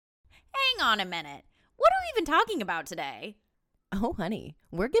Hang on a minute. What are we even talking about today? Oh, honey,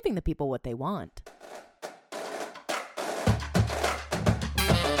 we're giving the people what they want.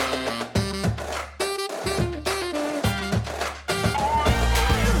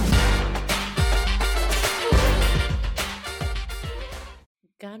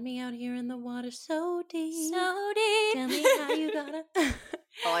 Got me out here in the water so deep. So deep. Tell me how you gotta.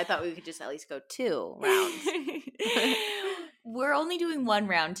 Oh, I thought we could just at least go 2 rounds. We're only doing 1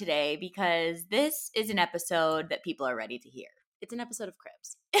 round today because this is an episode that people are ready to hear. It's an episode of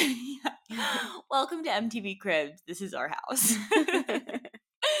Cribs. Welcome to MTV Cribs. This is our house.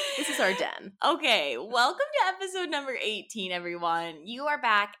 This is our den. Okay, welcome to episode number 18, everyone. You are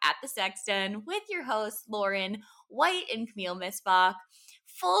back at the Sex Den with your hosts, Lauren White and Camille Misbach,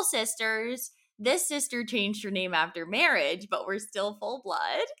 full sisters. This sister changed her name after marriage, but we're still full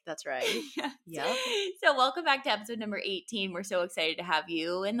blood. That's right. Yep. So welcome back to episode number 18. We're so excited to have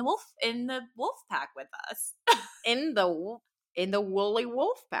you in the wolf pack with us. In the woolly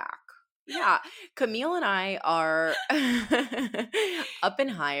wolf pack. Yeah. Camille and I are up and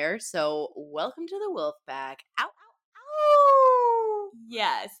higher, so welcome to the wolf pack. Ow, ow, ow.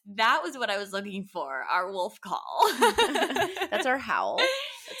 Yes, that was what I was looking for, our wolf call. That's our howl.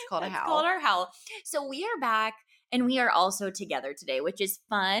 It's called a howl. It's called our howl. So we are back, and we are also together today, which is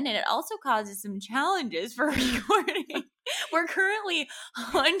fun, and it also causes some challenges for recording. We're currently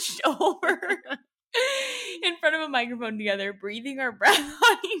hunched over in front of a microphone together, breathing our breath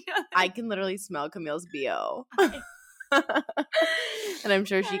on each other. I can literally smell Camille's BO. And I'm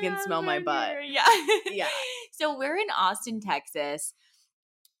sure she can smell my butt. Yeah. Yeah. So we're in Austin, Texas.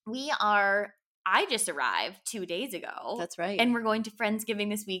 I just arrived 2 days ago. That's right. And we're going to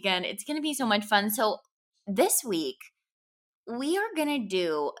Friendsgiving this weekend. It's going to be so much fun. So this week, we are going to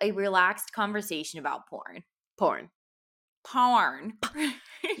do a relaxed conversation about porn. Porn.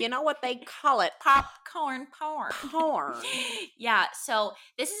 You know what they call it? Popcorn porn. Porn. Yeah, so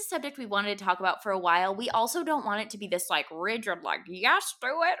this is a subject we wanted to talk about for a while. We also don't want it to be this like rigid, like, yes, do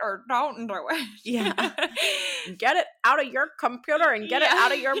it or don't do it. Yeah. Get it out of your computer and get it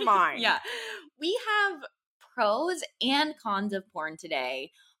out of your mind. Yeah. We have pros and cons of porn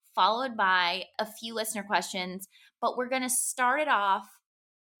today, followed by a few listener questions, but we're going to start it off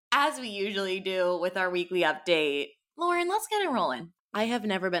as we usually do with our weekly update. Lauren, let's get it rolling. I have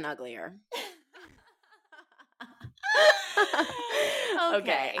never been uglier.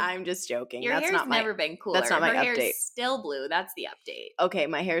 Okay, I'm just joking. Your hair's never been cooler. That's not my Her update. hair's still blue. That's the update. Okay,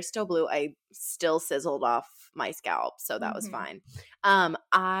 my hair's still blue. I still sizzled off my scalp, so that was fine.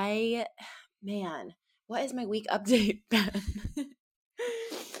 What is my week update been?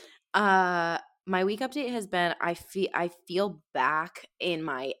 My week update has been I feel back in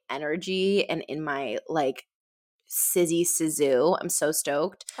my energy and in my like Sizzy Sizzoo. I'm so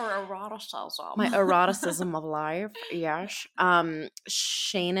stoked. Her eroticism. My eroticism of life. Yes.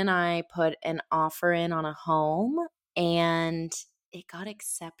 Shane and I put an offer in on a home and it got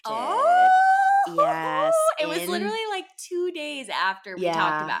accepted. Oh! Yes. It was literally like 2 days after we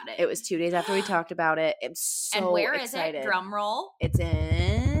talked about it. It was 2 days after we talked about it. I'm so excited. And where is it? Drum roll. It's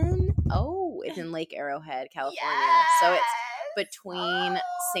in Lake Arrowhead, California. Yes! So it's between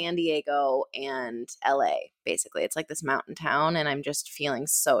San Diego and LA, basically. It's like this mountain town, and I'm just feeling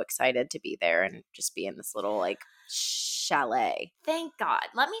so excited to be there and just be in this little like chalet. Thank God.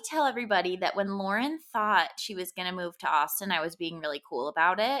 Let me tell everybody that when Lauren thought she was going to move to Austin, I was being really cool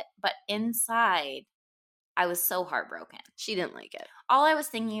about it. But inside, I was so heartbroken. She didn't like it. All I was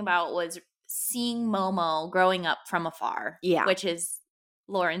thinking about was seeing Momo growing up from afar. Yeah. Which is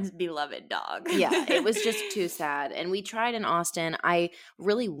Lauren's beloved dog. Yeah, it was just too sad. And we tried in Austin. I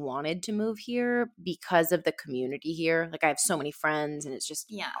really wanted to move here because of the community here. Like I have so many friends and it's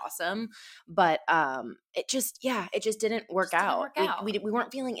just awesome. But it just didn't work out. We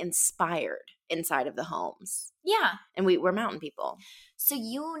weren't feeling inspired inside of the homes. Yeah. And we're mountain people. So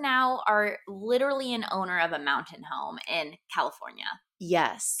you now are literally an owner of a mountain home in California.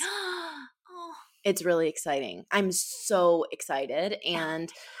 Yes. Oh. It's really exciting. I'm so excited,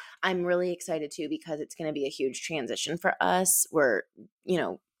 and I'm really excited too because it's going to be a huge transition for us. We're,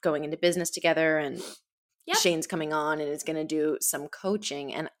 going into business together, and Shane's coming on and is going to do some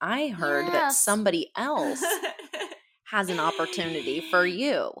coaching, and I heard that somebody else has an opportunity for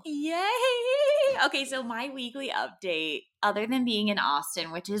you. Yay! Okay, so my weekly update, other than being in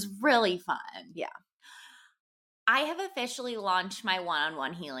Austin, which is really fun. Yeah. I have officially launched my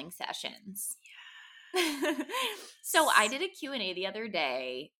one-on-one healing sessions. So I did a Q&A the other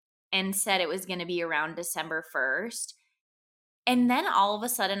day and said it was going to be around December 1st. And then all of a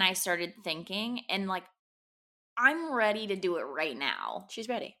sudden I started thinking and like I'm ready to do it right now. She's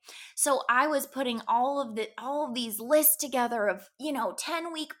ready. So I was putting all of these lists together of,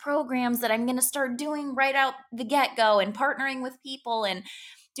 10-week programs that I'm going to start doing right out the get-go and partnering with people and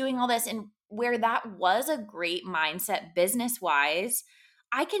doing all this. And where that was a great mindset business-wise,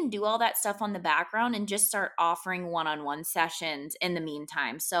 I can do all that stuff on the background and just start offering one-on-one sessions in the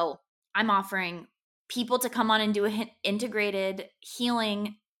meantime. So I'm offering people to come on and do an integrated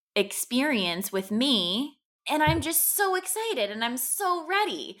healing experience with me. And I'm just so excited and I'm so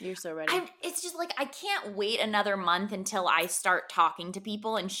ready. You're so ready. It's just like I can't wait another month until I start talking to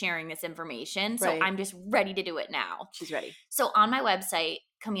people and sharing this information. So Right. I'm just ready to do it now. She's ready. So on my website,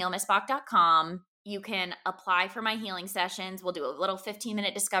 CamilleMissbach.com, you can apply for my healing sessions. We'll do a little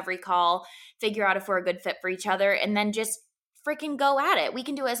 15-minute discovery call, figure out if we're a good fit for each other, and then just freaking go at it. We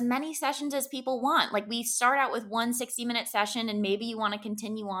can do as many sessions as people want. Like we start out with one 60-minute session and maybe you want to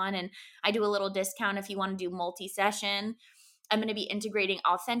continue on, and I do a little discount if you want to do multi-session. I'm going to be integrating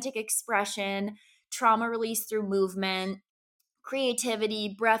authentic expression, trauma release through movement,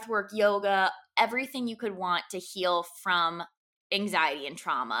 creativity, breathwork, yoga, everything you could want to heal from anxiety and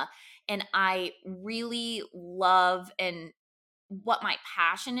trauma. And I really love and what my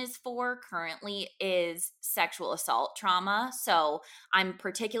passion is for currently is sexual assault trauma. So I'm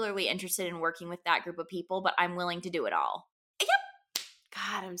particularly interested in working with that group of people, but I'm willing to do it all. Yep.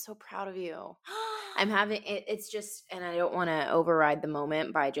 God, I'm so proud of you. I'm having it. It's just, and I don't want to override the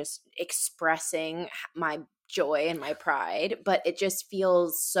moment by just expressing my joy and my pride, but it just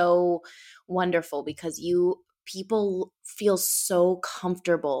feels so wonderful because people feel so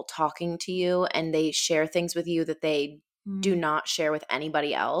comfortable talking to you and they share things with you that they do not share with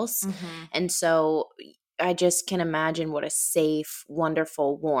anybody else. Mm-hmm. And so I just can imagine what a safe,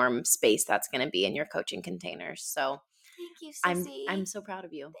 wonderful, warm space that's going to be in your coaching containers. So thank you, Sissy. I'm so proud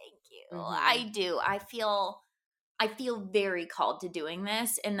of you. Thank you. Mhm. I do. I feel very called to doing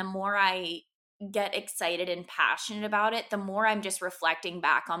this, and the more I get excited and passionate about it, the more I'm just reflecting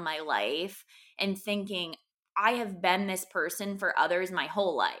back on my life and thinking I have been this person for others my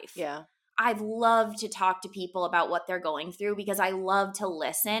whole life. Yeah. I've loved to talk to people about what they're going through because I love to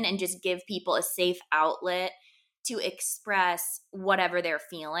listen and just give people a safe outlet to express whatever they're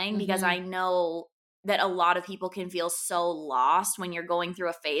feeling, because Mhm. I know that a lot of people can feel so lost when you're going through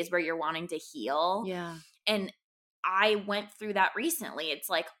a phase where you're wanting to heal. Yeah. And I went through that recently. It's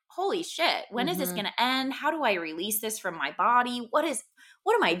like, holy shit, when is this Mhm. going to end? How do I release this from my body? What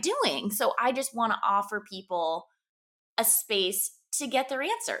am I doing? So I just want to offer people a space to get their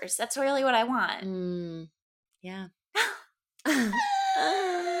answers. That's really what I want. Yeah.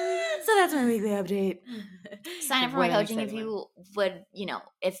 So that's my weekly update. Sign up for my What an coaching if exciting you would,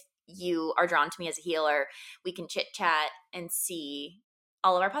 if you are drawn to me as a healer, we can chit chat and see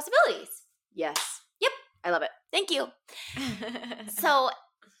all of our possibilities. Yes. Yep. I love it. Thank you. So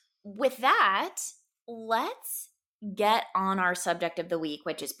with that, let's get on our subject of the week,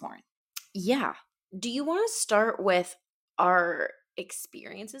 which is porn. Yeah. Do you want to start with our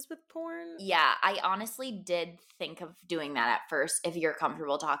experiences with porn? Yeah, I honestly did think of doing that at first, if you're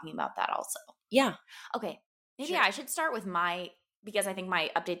comfortable talking about that also. Yeah. Okay. Maybe Sure. I should start with because I think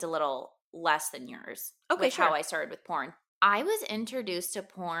my update's a little less than yours. Okay, with sure. how I started with porn. I was introduced to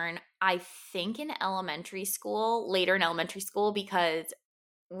porn, I think, later in elementary school, because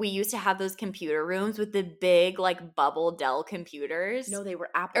we used to have those computer rooms with the big, like, bubble Dell computers. No, they were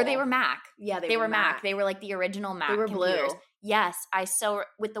Apple. Or they were Mac. Yeah, they were Mac. They were like the original Mac were computers. blue. Yes,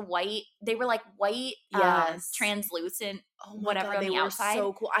 with the white. They were like white, Yes. translucent, Oh my whatever God, on they the were outside.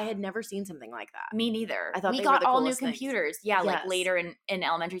 so cool. I had never seen something like that. Me neither. I thought we they got were the all new coolest things. computers. Yeah, like Yes. later in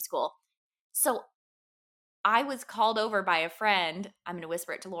elementary school. So I was called over by a friend. I'm going to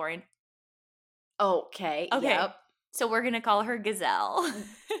whisper it to Lauren. Okay. Yep. So we're going to call her Gazelle.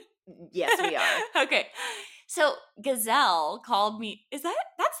 Yes, we are. Okay. So Gazelle called me. That's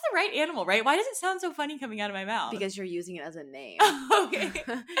the right animal, right? Why does it sound so funny coming out of my mouth? Because you're using it as a name. Okay.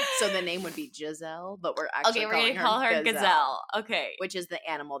 So the name would be Giselle, but we're actually we're going to call her Gazelle. Okay. Which is the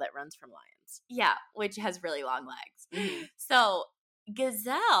animal that runs from lions. Yeah, which has really long legs. Mhm. So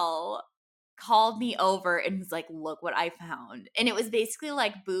Gazelle called me over and was like, look what I found. And it was basically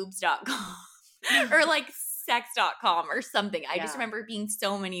like boobs.com or like sex.com or something. I just Yeah. remember being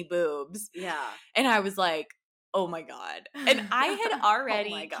so many boobs. Yeah. And I was like, oh my God. And I had already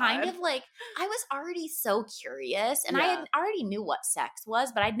Oh my God. kind of like, I was already so curious, and I Yeah. had already knew what sex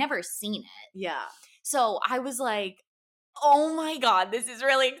was, but I'd never seen it. Yeah. So I was like, oh my God, this is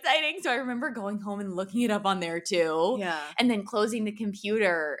really exciting. So I remember going home and looking it up on there too. Yeah. And then closing the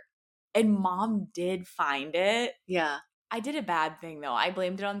computer, and Mom did find it. Yeah. I did a bad thing though. I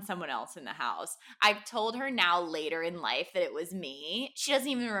blamed it on someone else in the house. I've told her now later in life that it was me. She doesn't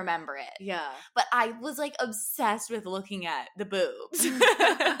even remember it. Yeah. But I was like obsessed with looking at the boobs.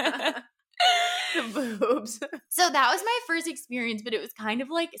 The boobs. So that was my first experience, but it was kind of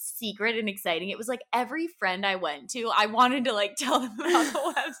like secret and exciting. It was like every friend I went to, I wanted to like tell them about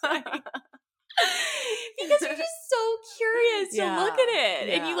the website. Because you're just so curious to look at it.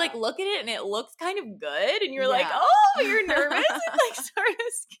 And you like look at it and it looks kind of good. And you're like, oh, you're nervous and like sort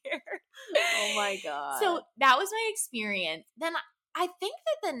of scared. Oh my God. So that was my experience. Then I think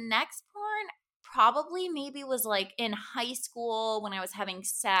that the next porn probably maybe was like in high school when I was having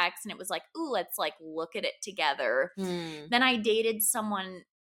sex and it was like, ooh, let's like look at it together. Then I dated someone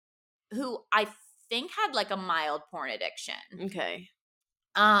who I think had like a mild porn addiction. Okay.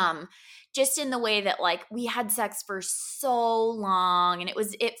 Just in the way that like we had sex for so long and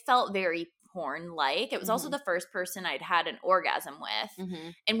it felt very porn like. It was also the first person I'd had an orgasm with.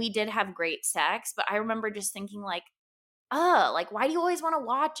 And we did have great sex, but I remember just thinking like, like why do you always want to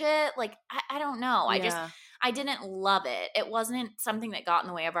watch it? Like I don't know. I didn't love it. It wasn't something that got in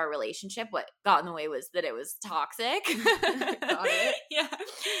the way of our relationship. What got in the way was that it was toxic. Got it. Yeah.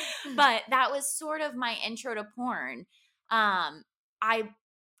 But that was sort of my intro to porn.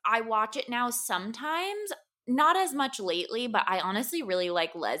 I watch it now sometimes, not as much lately, but I honestly really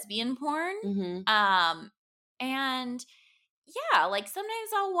like lesbian porn. And yeah, like sometimes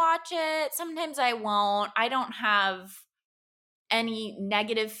I'll watch it, sometimes I won't. I don't have any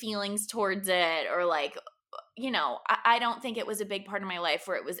negative feelings towards it or like, you know, I don't think it was a big part of my life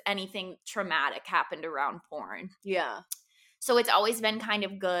where it was anything traumatic happened around porn. Yeah. So it's always been kind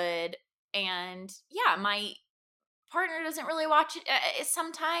of good. And yeah, my partner doesn't really watch it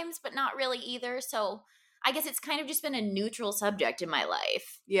sometimes, but not really either. So I guess it's kind of just been a neutral subject in my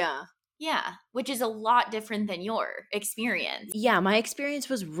life. Yeah. Yeah, which is a lot different than your experience. Yeah, my experience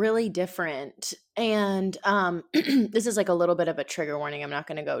was really different. And this is like a little bit of a trigger warning. I'm not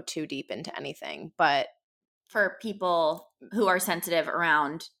going to go too deep into anything, but for people who are sensitive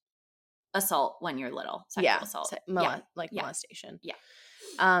around assault when you're little, sexual assault. Molestation. Yeah.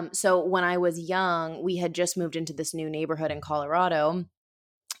 So when I was young, we had just moved into this new neighborhood in Colorado,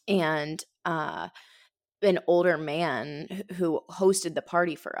 and an older man who hosted the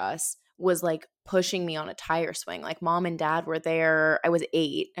party for us was like pushing me on a tire swing. Like mom and dad were there. I was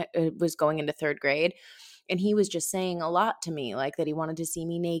 8. I was going into 3rd grade. And he was just saying a lot to me, like that he wanted to see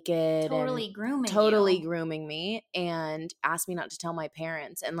me naked. Totally grooming me, and asked me not to tell my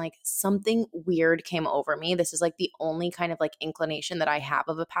parents. And like something weird came over me. This is like the only kind of like inclination that I have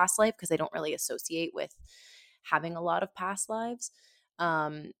of a past life, because I don't really associate with having a lot of past lives.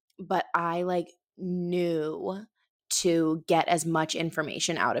 But I like knew to get as much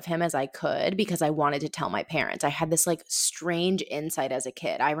information out of him as I could because I wanted to tell my parents. I had this like strange insight as a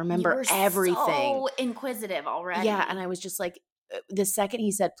kid. I remember everything. So inquisitive already. Yeah, and I was just like, the second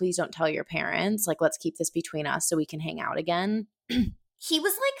he said, please don't tell your parents, like let's keep this between us so we can hang out again. He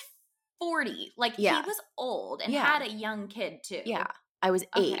was like 40. Like he was old and had a young kid too. Yeah. I was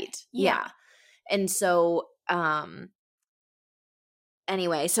 8. Yeah. And so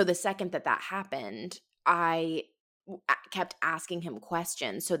anyway, so the second that happened, I kept asking him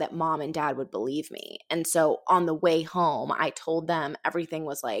questions so that mom and dad would believe me. And so on the way home, I told them everything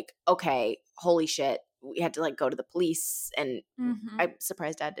was like, okay, holy shit. We had to like go to the police, and I'm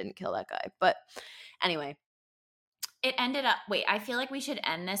surprised dad didn't kill that guy. But anyway. It ended up, I feel like we should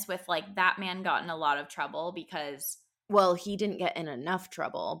end this with like that man got in a lot of trouble because. Well, he didn't get in enough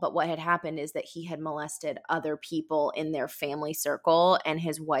trouble, but what had happened is that he had molested other people in their family circle, and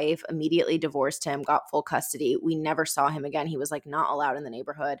his wife immediately divorced him, got full custody. We never saw him again. He was like not allowed in the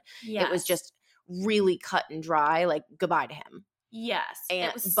neighborhood. Yes. It was just really cut and dry, like goodbye to him. Yes.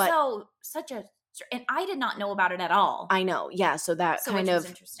 It was and I did not know about it at all. I know. Yeah. So that kind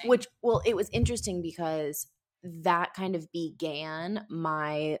of, it was interesting because that kind of began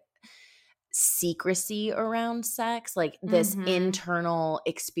my secrecy around sex, like this internal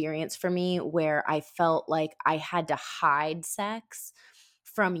experience for me where I felt like I had to hide sex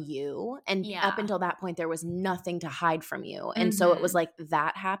from you, and up until that point there was nothing to hide from you. And so it was like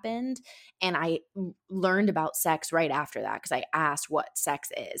that happened, and I learned about sex right after that because I asked what sex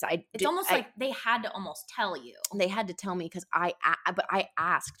is. It's almost like they had to almost tell you. They had to tell me because I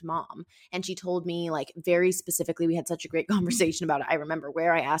asked mom, and she told me like very specifically. We had such a great conversation about it. I remember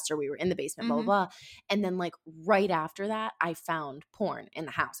where I asked her. We were in the basement, blah, blah, blah. And then like right after that, I found porn in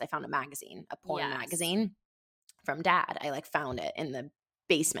the house. I found a magazine, a porn magazine from dad. I like found it in the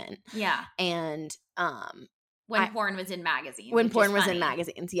basement. Yeah. And When porn was in magazines. When which porn is was in funny.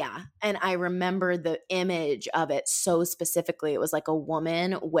 magazines, yeah. And I remember the image of it so specifically. It was like a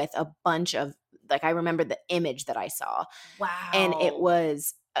woman with a bunch of, like, I remember the image that I saw. Wow. And it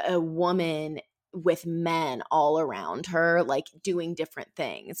was a woman with men all around her, like doing different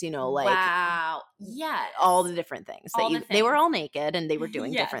things, like wow. Yes. all the different things. All the They were things. all naked and they were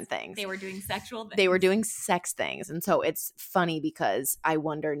doing Yes, different things. They were doing sexual things. They were doing sex things. And so it's funny because I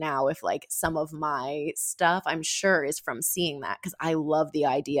wonder now if like some of my stuff, I'm sure, is from seeing that, because I love the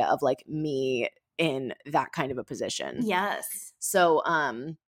idea of like me in that kind of a position. Yes. So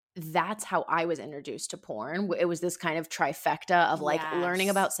that's how I was introduced to porn. It was this kind of trifecta of like learning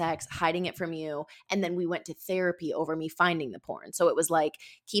Yes. about sex, hiding it from you, and then we went to therapy over me finding the porn. So it was like,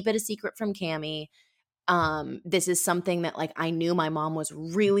 keep it a secret from Cammie. This is something that like I knew my mom was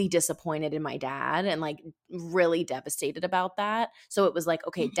really disappointed in my dad and like really devastated about that. So it was like,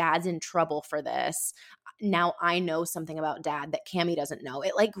 okay, dad's in trouble for this. Now I know something about dad that Cammie doesn't know.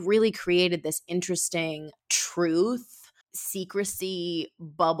 It like really created this interesting truth, secrecy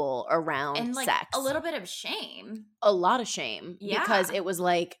bubble around And like sex. a little bit of shame. A lot of shame. Yeah. Because it was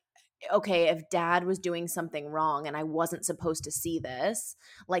like, okay, if dad was doing something wrong and I wasn't supposed to see this,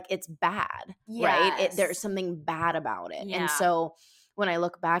 like it's bad, right? Yes. There's something bad about it. Yeah. And so when I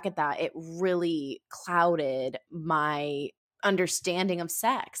look back at that, it really clouded my understanding of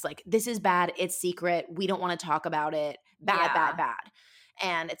sex. Like, this is bad. It's secret. We don't want to talk about it. Bad, Yeah. bad, bad.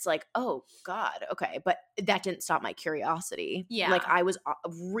 And it's like, oh God, okay. But that didn't stop my curiosity. Yeah. Like, I was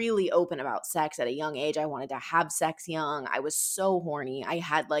really open about sex at a young age. I wanted to have sex young. I was so horny. I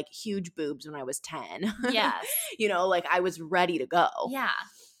had like huge boobs when I was 10. Yes. Like I was ready to go. Yeah.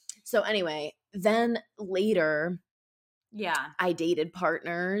 So anyway, then later, Yeah. I dated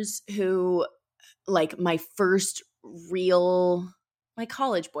partners who, like, my first real, my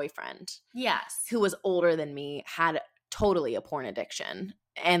college boyfriend, Yes. who was older than me, had totally a porn addiction.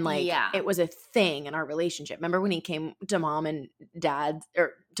 And like, Yeah. it was a thing in our relationship. Remember when he came to mom and dad,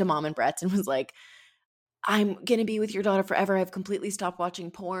 or to mom and Brett's, and was like, I'm going to be with your daughter forever. I've completely stopped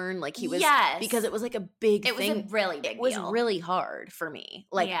watching porn. Like, he was, Yes. because it was like a big It thing. was a really big It was deal. really hard for me.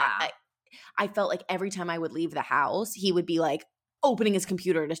 Like, Yeah. I felt like every time I would leave the house, he would be like opening his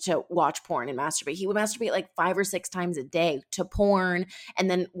computer to watch porn and masturbate. He would masturbate like 5 or 6 times a day to porn, and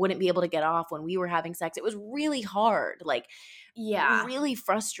then wouldn't be able to get off when we were having sex. It was really hard, like, Yeah. really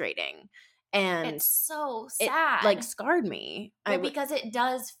frustrating. And It's so it sad. like scarred me. Well, because it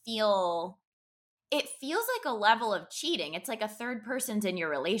does feel, it feels like a level of cheating. It's like a third person's in your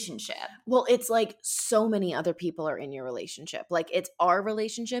relationship. Well, it's like so many other people are in your relationship. Like, it's our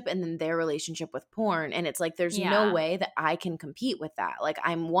relationship and then their relationship with porn. And it's like, there's no Yeah. way that I can compete with that. Like,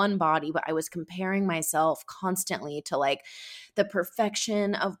 I'm one body, but I was comparing myself constantly to like the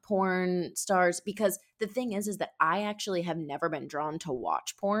perfection of porn stars. Because the thing is that I actually have never been drawn to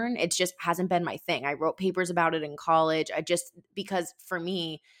watch porn. It just hasn't been my thing. I wrote papers about it in college. Because for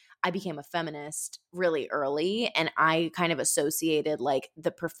me, I became a feminist really early, and I kind of associated like the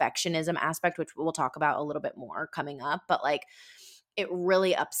perfectionism aspect, which we'll talk about a little bit more coming up, but like, it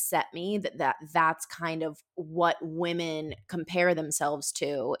really upset me that's kind of what women compare themselves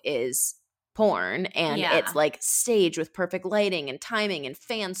to is porn. And Yeah. it's like staged with perfect lighting and timing and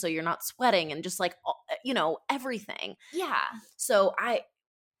fans so you're not sweating and just like, everything. Yeah. So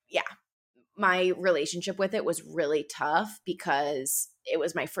my relationship with it was really tough because it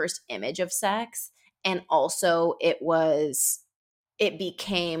was my first image of sex. And also it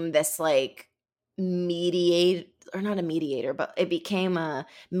became this like not a mediator, but it became a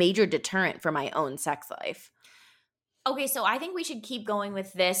major deterrent for my own sex life. Okay, so I think we should keep going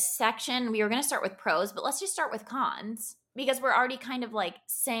with this section. We were going to start with pros, but let's just start with cons, because we're already kind of like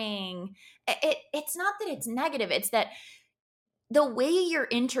saying it's not that it's negative. It's that the way you're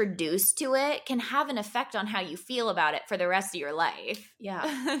introduced to it can have an effect on how you feel about it for the rest of your life.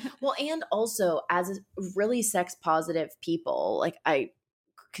 Yeah. Well, and also as really sex positive people, like, I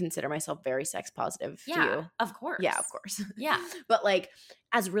consider myself very sex positive. Yeah, Do you? of course. Yeah, of course. Yeah. But like,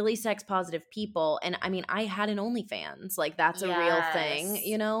 as really sex positive people, and I mean, I had an OnlyFans, like that's a real thing,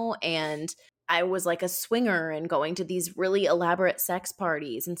 Yes. and I was like a swinger and going to these really elaborate sex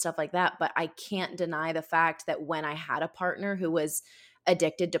parties and stuff like that. But I can't deny the fact that when I had a partner who was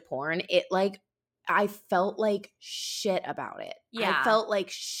addicted to porn, it like, I felt like shit about it. Yeah. I felt like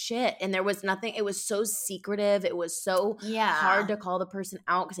shit. And there was nothing, it was so secretive. It was so Yeah. hard to call the person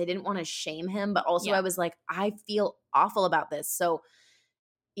out because I didn't want to shame him. But also Yeah. I was like, I feel awful about this. So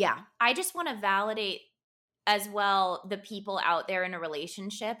yeah. I just want to validate as well the people out there in a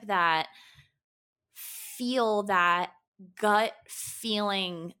relationship that feel that gut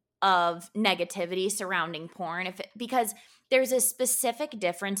feeling of negativity surrounding porn because there's a specific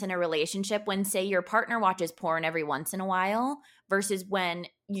difference in a relationship when, say, your partner watches porn every once in a while versus when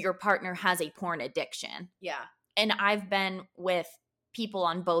your partner has a porn addiction. Yeah. And I've been with people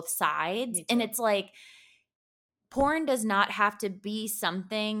on both sides, and it's like porn does not have to be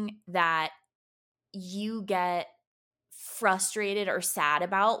something that you get frustrated or sad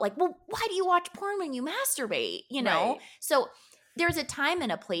about. Like, well, why do you watch porn when you masturbate? You know? Right. So there's a time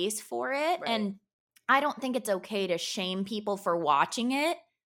and a place for it. Right. And I don't think it's okay to shame people for watching it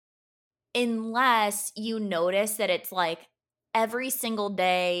unless you notice that it's like every single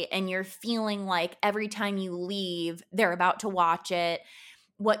day and you're feeling like every time you leave, they're about to watch it.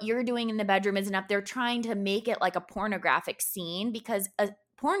 What you're doing in the bedroom isn't enough. They're trying to make it like a pornographic scene because a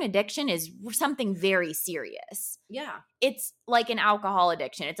porn addiction is something very serious. Yeah. It's like an alcohol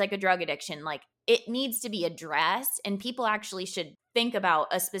addiction. It's like a drug addiction. Like, it needs to be addressed, and people actually should think about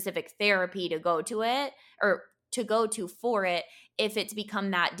a specific therapy to go to it or to go to for it if it's become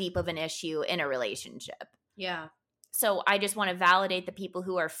that deep of an issue in a relationship. Yeah. So I just want to validate the people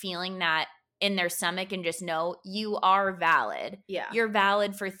who are feeling that in their stomach and just know you are valid. Yeah. You're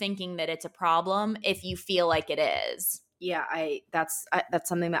valid for thinking that it's a problem if you feel like it is. Yeah, that's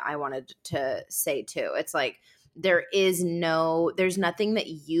something that I wanted to say too. It's like there's nothing that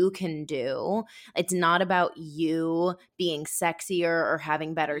you can do. It's not about you being sexier or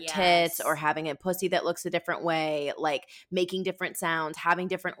having better tits or having a pussy that looks a different way, like making different sounds, having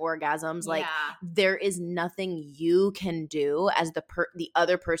different orgasms. Like there is nothing you can do as the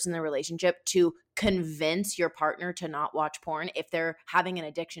other person in the relationship to convince your partner to not watch porn if they're having an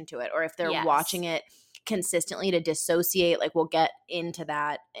addiction to it or if they're watching it consistently to dissociate. Like, we'll get into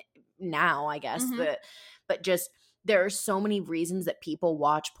that now, I guess. But just there are so many reasons that people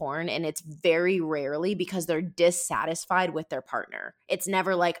watch porn, and it's very rarely because they're dissatisfied with their partner. It's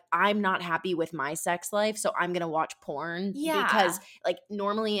never like, I'm not happy with my sex life, so I'm gonna watch porn. Because like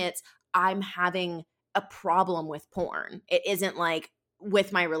normally it's I'm having a problem with porn. It isn't like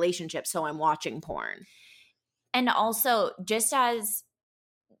with my relationship, so I'm watching porn. And also, just as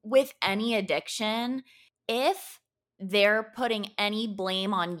with any addiction, if they're putting any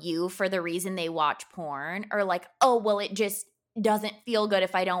blame on you for the reason they watch porn, or like, oh, well, it just doesn't feel good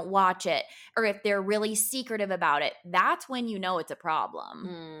if I don't watch it, or if they're really secretive about it, that's when you know it's a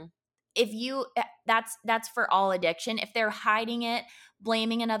problem. If you that's for all addiction. If they're hiding it,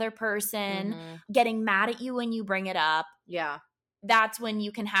 blaming another person, getting mad at you when you bring it up, that's when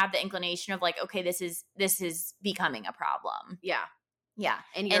you can have the inclination of like, okay, this is becoming a problem. Yeah.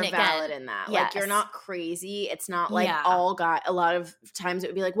 And you're valid in that. Like, you're not crazy. It's not like a lot of times it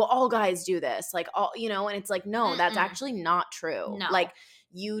would be like, well, all guys do this. Like, all, you know, and it's like, no, that's actually not true. No. Like,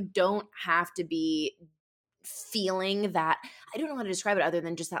 you don't have to be feeling that. I don't know how to describe it other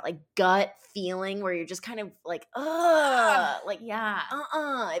than just that like gut feeling where you're just kind of like,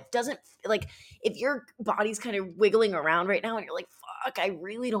 it doesn't, like, if your body's kind of wiggling around right now and you're like, fuck, I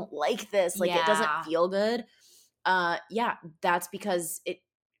really don't like this. Like, it doesn't feel good. That's because it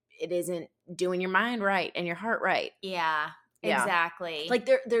isn't doing your mind right and your heart right. Yeah, exactly. Like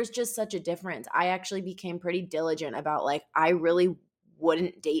there's just such a difference. I actually became pretty diligent about like, I really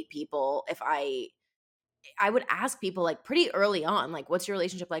wouldn't date people if I would ask people like pretty early on, like, what's your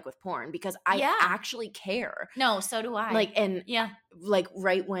relationship like with porn? Because I actually care. No, so do I. Like, and like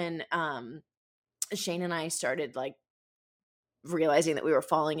right when Shane and I started like realizing that we were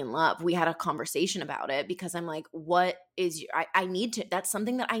falling in love, we had a conversation about it because I'm like, what is I need to, that's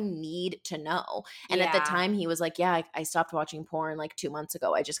something that I need to know. And at the time he was like, I stopped watching porn like 2 months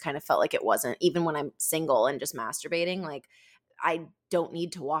ago. I just kind of felt like it wasn't, even when I'm single and just masturbating, like I don't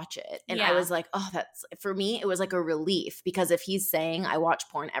need to watch it. And I was like, oh, that's, for me, it was like a relief because if he's saying I watch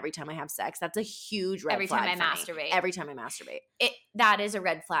porn every time I have sex, that's a huge red flag. Every time I masturbate. That is a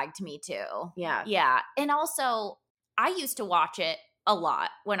red flag to me too. Yeah. And also, I used to watch it a lot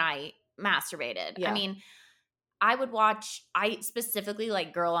when I masturbated. I mean, I specifically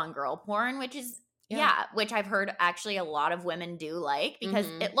like girl on girl porn, which is, which I've heard actually a lot of women do like because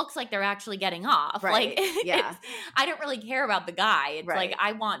it looks like they're actually getting off. Right. Like, I don't really care about the guy. It's like,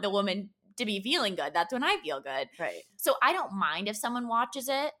 I want the woman to be feeling good. That's when I feel good. Right. So I don't mind if someone watches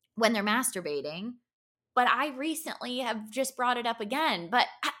it when they're masturbating. But I recently have just brought it up again. But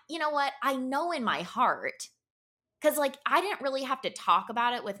you know what? I know in my heart, because, like, I didn't really have to talk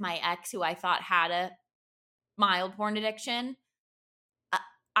about it with my ex who I thought had a mild porn addiction.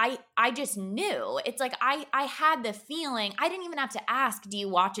 I just knew. It's like I had the feeling. I didn't even have to ask, do you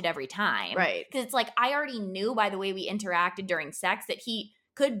watch it every time? Right. Because it's like I already knew by the way we interacted during sex that he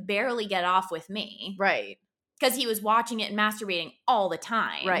could barely get off with me. Right. because he was watching it and masturbating all the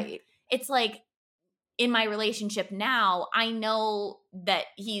time. Right. It's like in my relationship now, I know that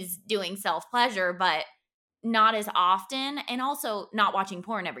he's doing self-pleasure, but not as often, and also not watching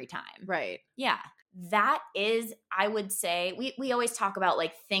porn every time. Right. Yeah. That is, I would say, we always talk about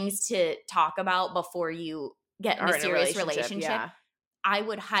like things to talk about before you get in a serious relationship. Yeah. I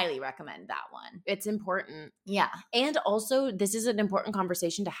would highly recommend that one. It's important. Yeah. And also, this is an important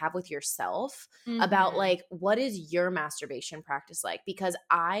conversation to have with yourself about like, what is your masturbation practice like? Because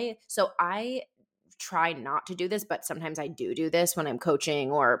I try not to do this, but sometimes I do this when I'm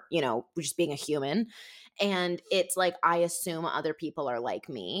coaching or, you know, just being a human. And it's like, I assume other people are like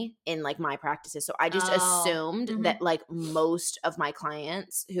me in like my practices. So I just assumed that like most of my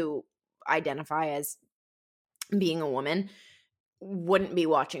clients who identify as being a woman wouldn't be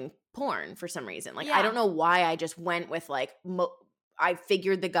watching porn for some reason. Like, I don't know why I just went with like, I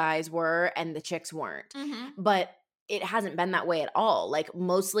figured the guys were and the chicks weren't. But it hasn't been that way at all. Like,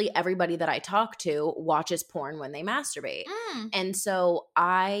 mostly everybody that I talk to watches porn when they masturbate. And so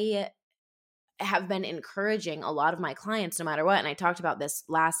I have been encouraging a lot of my clients, no matter what, and I talked about this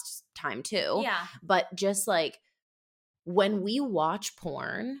last time too. Yeah. But just like, when we watch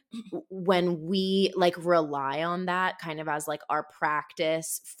porn, when we like rely on that kind of as like our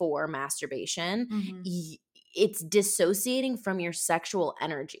practice for masturbation, it's dissociating from your sexual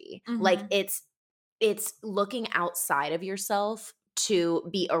energy. Like, it's looking outside of yourself to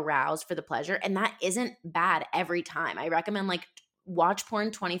be aroused for the pleasure. And that isn't bad every time. I recommend like watch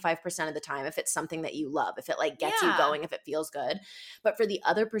porn 25% of the time if it's something that you love, if it like gets you going, if it feels good. But for the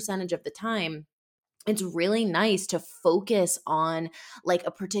other percentage of the time, it's really nice to focus on like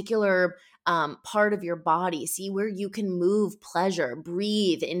a particular part of your body, see where you can move pleasure,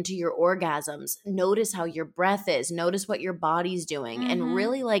 breathe into your orgasms, notice how your breath is, notice what your body's doing, and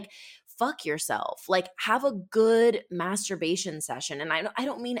really like fuck yourself. Like, have a good masturbation session. And I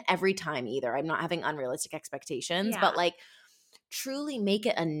don't mean every time either. I'm not having unrealistic expectations, but like, truly make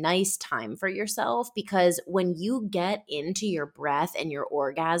it a nice time for yourself, because when you get into your breath and your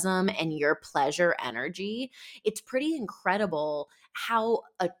orgasm and your pleasure energy, it's pretty incredible how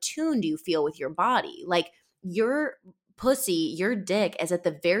attuned you feel with your body. Like, your pussy, your dick is at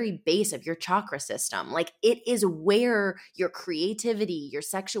the very base of your chakra system. Like, it is where your creativity, your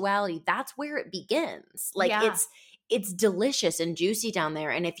sexuality, that's where it begins. Like, it's delicious and juicy down there.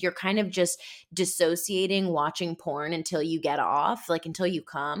 And if you're kind of just dissociating watching porn until you get off, like until you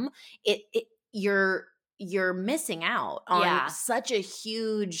come, you're missing out on such a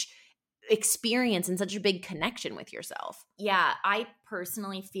huge experience and such a big connection with yourself. Yeah, I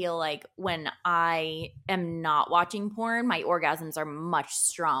personally feel like when I am not watching porn, my orgasms are much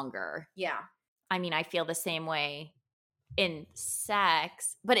stronger. Yeah. I mean, I feel the same way in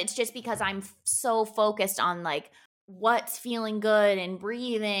sex, but it's just because I'm so focused on like what's feeling good and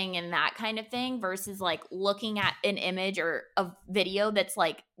breathing and that kind of thing versus like looking at an image or a video that's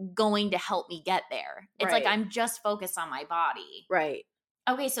like going to help me get there. It's like I'm just focused on my body. Right.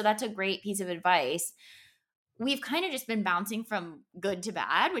 Okay, so that's a great piece of advice. We've kind of just been bouncing from good to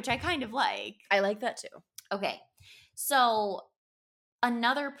bad, which I kind of like. I like that too. Okay. So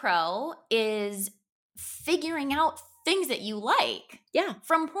another pro is figuring out things that you like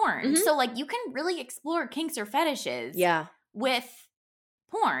from porn. So like you can really explore kinks or fetishes with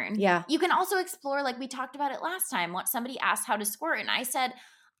porn. Yeah. You can also explore, like we talked about it last time, what somebody asked how to squirt, and I said,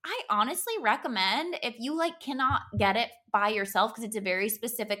 I honestly recommend, if you like cannot get it by yourself because it's a very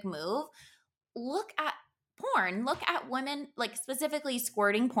specific move, look at porn. Look at women like specifically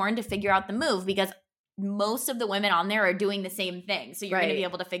squirting porn to figure out the move, because most of the women on there are doing the same thing. So you're going to be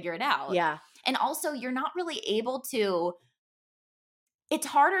able to figure it out. Yeah. And also, you're not really able to – it's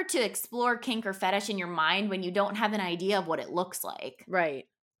harder to explore kink or fetish in your mind when you don't have an idea of what it looks like. Right.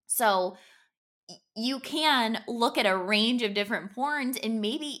 So you can look at a range of different porns and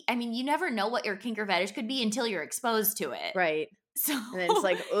maybe – I mean, you never know what your kink or fetish could be until you're exposed to it. Right. So and then it's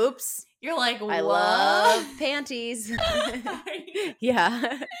like, oops. You're like, what? I love panties.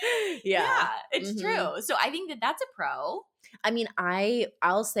 Yeah. Yeah, it's true. So I think that that's a pro. I mean,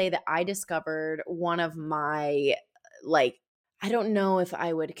 I'll say that I discovered one of my, like, I don't know if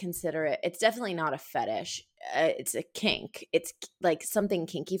I would consider it. It's definitely not a fetish. It's a kink. It's like something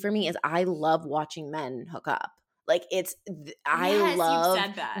kinky for me is I love watching men hook up. Like I love, you've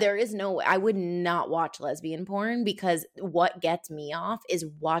said that. There is no way, I would not watch lesbian porn, because what gets me off is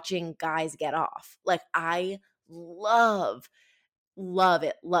watching guys get off. Like, I love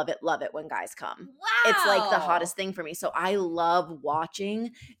it when guys come. Wow. It's like the hottest thing for me. So I love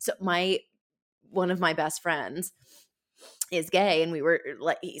watching. So one of my best friends is gay, and we were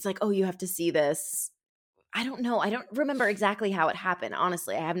like, he's like, oh, you have to see this. I don't know. I don't remember exactly how it happened.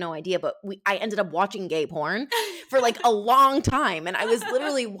 Honestly, I have no idea. But I ended up watching gay porn for like a long time. And I was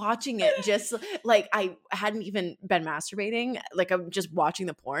literally watching it just like I hadn't even been masturbating. Like I'm just watching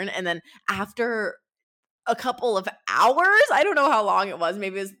the porn. And then after a couple of hours, I don't know how long it was.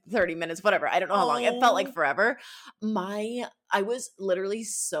 Maybe it was 30 minutes, whatever. I don't know how long. It felt like forever. I was literally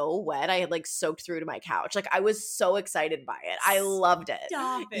so wet. I had like soaked through to my couch. Like I was so excited by it. I loved it.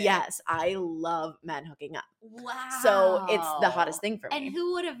 Stop it. Yes, I love men hooking up. Wow. So it's the hottest thing for me. And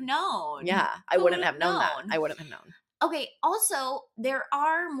who would have known? Yeah, I Who wouldn't would have known that. I wouldn't have known. Okay, also, there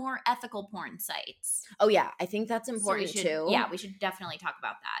are more ethical porn sites. Oh yeah, I think that's So important too. Yeah, we should definitely talk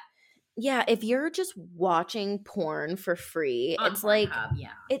about that. Yeah, if you're just watching porn for free, On it's like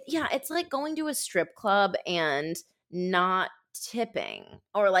Pornhub, it's like going to a strip club and not tipping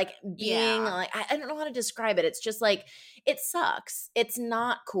or like being like I don't know how to describe it. It's just like it sucks. It's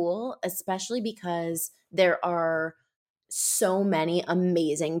not cool, especially because there are so many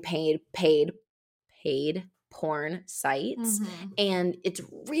amazing paid porn sites. Mhm. And it's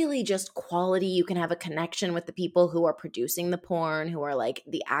really just quality. You can have a connection with the people who are producing the porn, who are like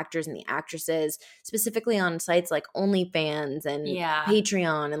the actors and the actresses, specifically on sites like OnlyFans and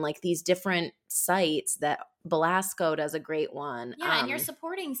Patreon and like these different sites that Belasco does a great one. Yeah, and you're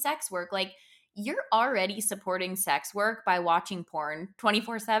supporting sex work. Like, you're already supporting sex work by watching porn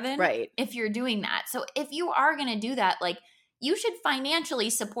 24/7. Right. If you're doing that. So if you are going to do that, like, you should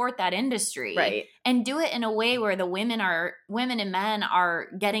financially support that industry. Right. And do it in a way where the women and men are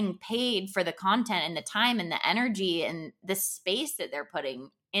getting paid for the content and the time and the energy and the space that they're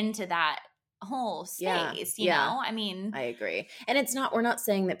putting into that whole space, you know? I mean, I agree. And we're not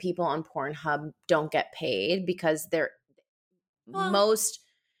saying that people on Pornhub don't get paid because they're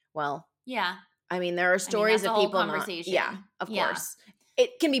yeah. I mean, there are stories of people of course.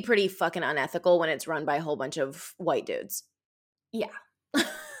 It can be pretty fucking unethical when it's run by a whole bunch of white dudes. Yeah.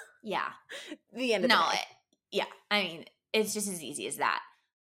 Yeah. The end of the day. Yeah. I mean, it's just as easy as that.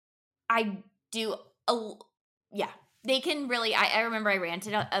 They can really, I remember I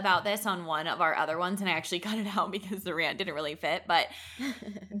ranted about this on one of our other ones and I actually cut it out because the rant didn't really fit. But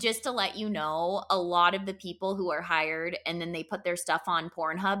just to let you know, a lot of the people who are hired and then they put their stuff on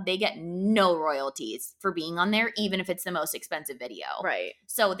Pornhub, they get no royalties for being on there, even if it's the most expensive video. Right.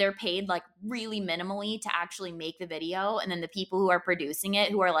 So they're paid like really minimally to actually make the video. And then the people who are producing it,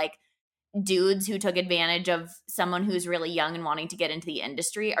 who are like dudes who took advantage of someone who's really young and wanting to get into the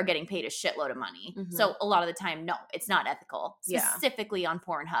industry, are getting paid a shitload of money. Mhm. So a lot of the time, no, it's not ethical, specifically on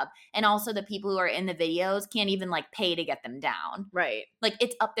Pornhub. And also the people who are in the videos can't even like pay to get them down. Right. Like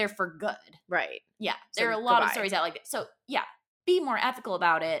it's up there for good. Right. Yeah. There are a lot of stories out like that. So yeah, be more ethical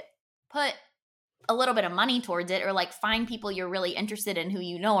about it. Put a little bit of money towards it, or like find people you're really interested in who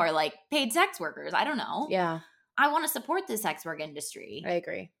you know are like paid sex workers. I don't know. Yeah. I want to support the sex work industry. I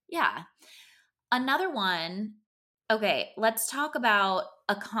agree. Yeah. Another one. Okay, let's talk about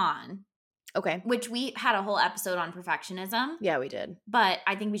a con. Okay. Which we had a whole episode on perfectionism. Yeah, we did. But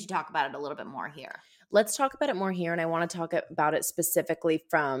I think we should talk about it a little bit more here. Let's talk about it more here. And I want to talk about it specifically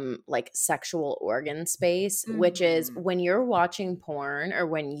from like sexual organ space, which is when you're watching porn or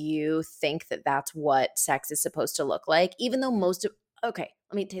when you think that that's what sex is supposed to look like, even though okay,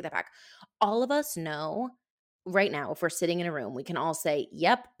 let me take that back. All of us know right now, if we're sitting in a room, we can all say,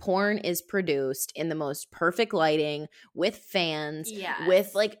 yep, porn is produced in the most perfect lighting with fans,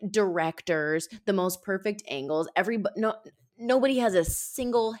 with like directors, the most perfect angles. Nobody has a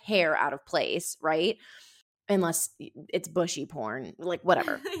single hair out of place, right? Unless it's bushy porn, like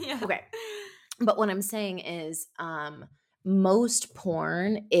whatever. Okay. But what I'm saying is most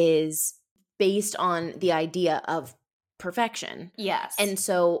porn is based on the idea of perfection. Yes. And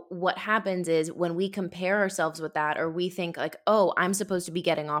so what happens is when we compare ourselves with that, or we think like, oh, I'm supposed to be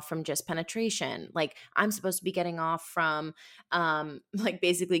getting off from just penetration. Like I'm supposed to be getting off from like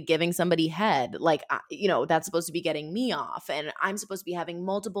basically giving somebody head. Like, that's supposed to be getting me off. And I'm supposed to be having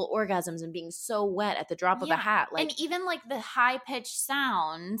multiple orgasms and being so wet at the drop of a hat. Like, and even like the high pitched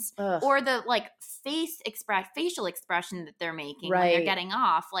sounds or the like facial expression that they're making when they're getting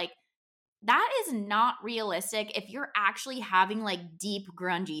off. Like, that is not realistic if you're actually having like deep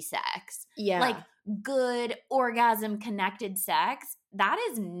grungy sex. Yeah. Like good orgasm connected sex. That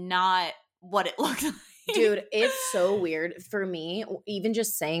is not what it looks like. Dude, it's so weird for me. Even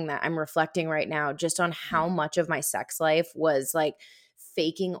just saying that, I'm reflecting right now just on how much of my sex life was like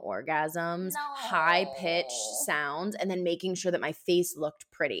faking orgasms, high pitched sounds, and then making sure that my face looked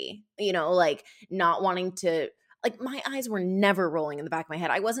pretty, like not wanting to. Like my eyes were never rolling in the back of my head.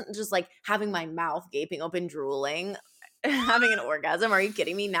 I wasn't just like having my mouth gaping open drooling. having an orgasm. Are you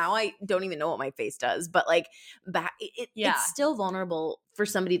kidding me? Now I don't even know what my face does, but like Yeah. it's still vulnerable for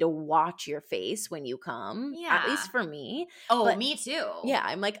somebody to watch your face when you come, at Yeah. least for me. Oh, But me too. yeah,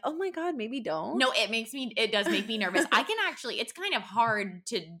 I'm like, oh my God, maybe don't. No, it does make me nervous. I can actually, it's kind of hard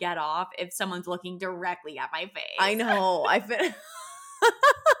to get off if someone's looking directly at my face. I know. I've been.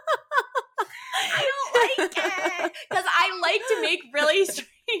 I don't like it because I like to make really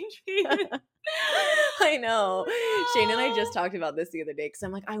strange faces. I know. Shane and I No. just talked about this the other day because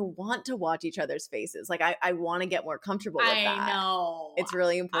I'm like, I want to watch each other's faces. Like, I want to get more comfortable with that. I know. It's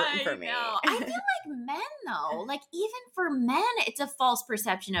really important for me. Know. I feel like men, though, like even for men, it's a false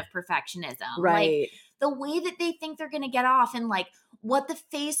perception of perfectionism. Right. Like the way that they think they're going to get off and like what the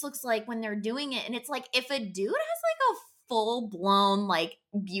face looks like when they're doing it. And it's like if a dude has like a full blown, like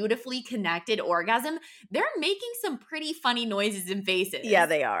beautifully connected orgasm, they're making some pretty funny noises and faces. Yeah,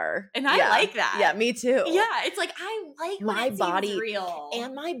 they are. And I Yeah. like that. Yeah, me too. Yeah, it's like I like My when it body- seems real.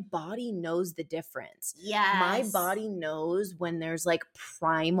 And my body knows the difference. yes. My body knows when there's like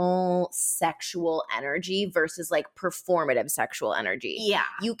primal sexual energy versus like performative sexual energy. Yeah.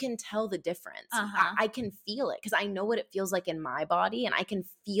 You can tell the difference. Uh-huh. I can feel it because I know what it feels like in my body and I can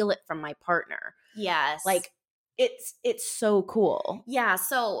feel it from my partner. Yes. Like it's so cool. Yeah,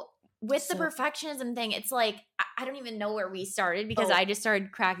 so with the So- perfectionism thing, it's like I don't even know where we started because Oh. I just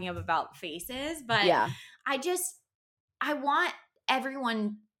started cracking up about faces, but Yeah. I want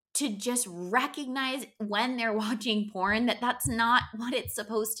everyone to just recognize when they're watching porn that that's not what it's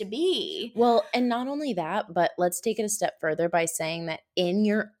supposed to be. Well, and not only that, but let's take it a step further by saying that in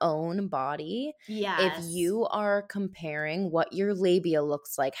your own body, Yes. if you are comparing what your labia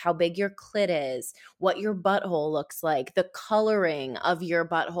looks like, how big your clit is, what your butthole looks like, the coloring of your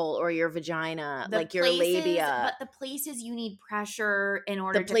butthole or your vagina, The like your places- labia, But the places you need pressure in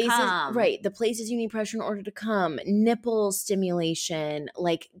order the to places, come. right? The places you need pressure in order to come, nipple stimulation,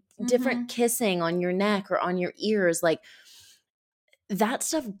 like different kissing on your neck or on your ears, like that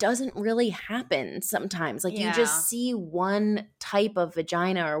stuff doesn't really happen sometimes. Like you Yeah. just see one type of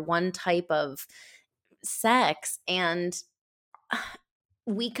vagina or one type of sex and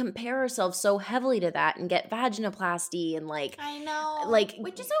we compare ourselves so heavily to that and get vaginoplasty and like I know. Like,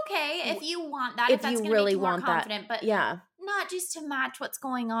 which is okay if you want that, if if that's you going to really make you more want that. confident, but yeah, not just to match what's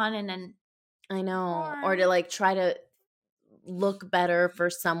going on in an I know. Or Or- to like try to look better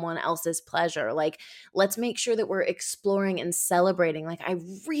for someone else's pleasure. Like, let's make sure that we're exploring and celebrating. Like, I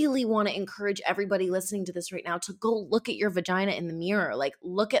really want to encourage everybody listening to this right now to go look at your vagina in the mirror. Like,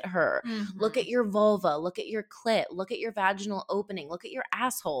 look at her. Look at your vulva. Look at your clit. Look at your vaginal opening. Look at your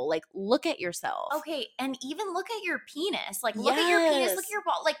asshole. Like, look at yourself. Okay, and even look at your penis. Like, look at your penis, look Yes. at your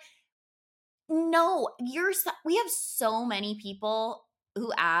ball. Like, no, we have so many people who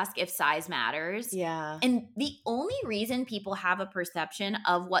ask if size matters. Yeah. And the only reason people have a perception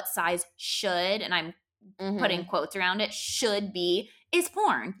of what size should, and I'm Mhm. putting quotes around it, should be, is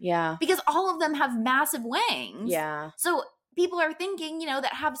porn. Yeah. Because all of them have massive wings. Yeah. So people are thinking,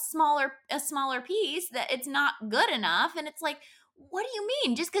 that have a smaller piece, that it's not good enough. And it's like, what do you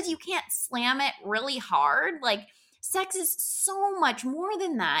mean? Just because you can't slam it really hard? Like, sex is so much more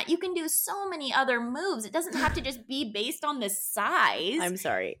than that. You can do so many other moves. It doesn't have to just be based on the size. I'm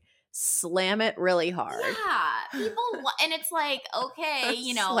sorry. Slam it really hard. Yeah, people, and it's like,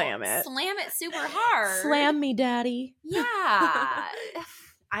 okay, Slam it. slam it super hard. Slam me, daddy. Yeah.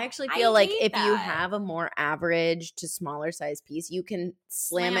 I actually I feel like hate if you that. have a more average to smaller size piece, you can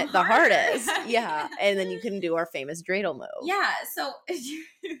slam Slam it the harder. hardest. Yeah. And then you can do our famous dreidel move. Yeah. So,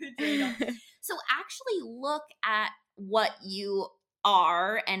 so actually look at what you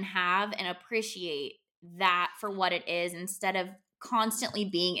are and have and appreciate that for what it is instead of constantly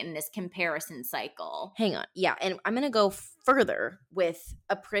being in this comparison cycle. Hang on. Yeah. And I'm going to go further with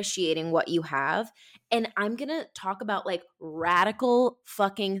appreciating what you have. And I'm going to talk about like radical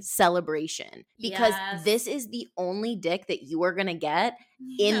fucking celebration because Yes. this is the only dick that you are going to get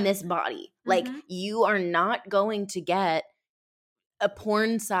in this body. Like, Mhm. you are not going to get a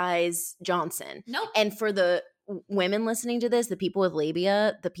porn size Johnson. Nope. And for the women listening to this, the people with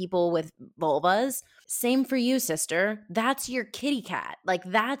labia, the people with vulvas, same for you, sister. That's your kitty cat. Like,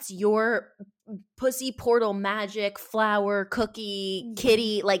 that's your pussy portal magic flower cookie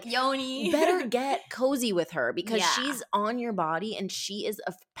kitty. Like, Yoni. better get cozy with her because Yeah. she's on your body and she is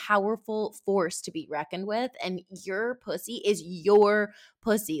a powerful force to be reckoned with. And your pussy is your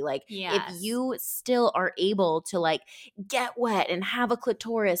pussy. Like, Yes. if you still are able to like get wet and have a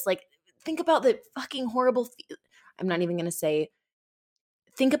clitoris, like, think about the fucking horrible. I'm not even going to say.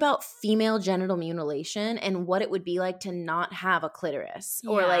 Think about female genital mutilation and what it would be like to not have a clitoris,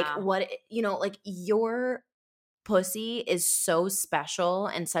 or like Yeah. what like your pussy is so special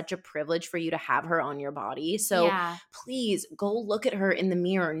and such a privilege for you to have her on your body. So Yeah. please go look at her in the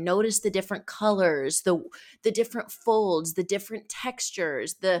mirror. Notice the different colors, the different folds, the different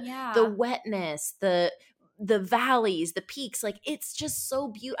textures, the Yeah. wetness, the valleys, the peaks. Like, it's just so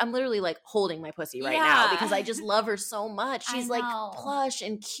beautiful. I'm literally like holding my pussy right now because I just love her so much. I She's like know. plush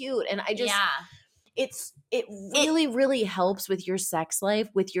and cute, and I just Yeah. it really really helps with your sex life,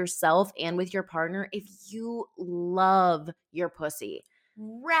 with yourself and with your partner if you love your pussy.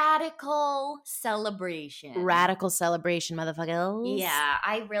 Radical celebration. Radical celebration, motherfuckers. Yeah,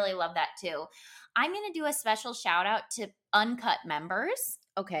 I really love that too. I'm going to do a special shout out to uncut members.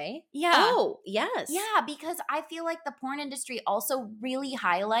 Okay. Yeah. Oh, yes. Yeah, because I feel like the porn industry also really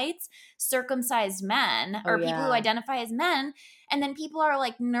highlights circumcised men or people who yeah. identify as men. And then people are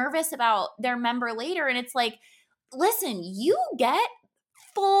like nervous about their member later. And it's like, listen, you get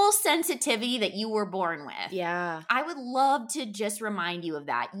full sensitivity that you were born with. Yeah. I would love to just remind you of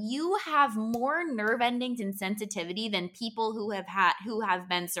that. You have more nerve endings and sensitivity than people who have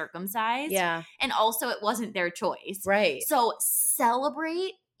been circumcised. Yeah. And also it wasn't their choice. Right. So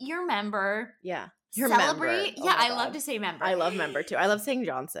celebrate your member. Yeah. Your Celebrate. member. Oh Yeah, my I God. love to say member. I love member too. I love saying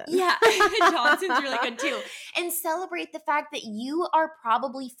Johnson. Yeah, Johnson's really good too. And celebrate the fact that you are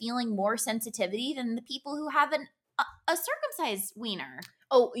probably feeling more sensitivity than the people who have a circumcised wiener.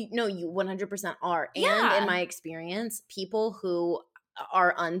 Oh, no, you 100% are. And Yeah. in my experience, people who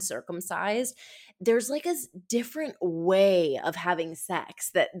are uncircumcised, there's like a different way of having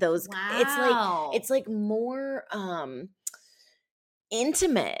sex that those Wow. it's like more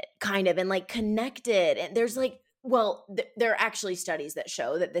intimate kind of and like connected, and there's like there are actually studies that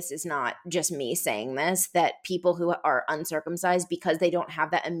show that this is not just me saying this, that people who are uncircumcised, because they don't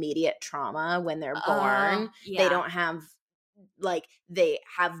have that immediate trauma when they're born, yeah. they don't have like they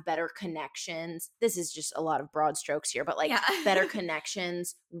have better connections. This is just a lot of broad strokes here, but like Yeah. better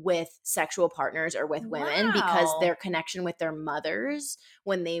connections with sexual partners or with women because Wow. their connection with their mothers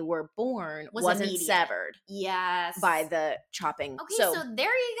when they were born Was wasn't immediate. severed Yes. by the chopping. Okay, so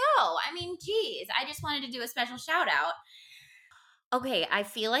there you go. I mean, geez, I just wanted to do a special shout out. Okay, I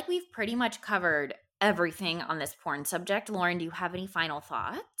feel like we've pretty much covered everything on this porn subject. Lauren, do you have any final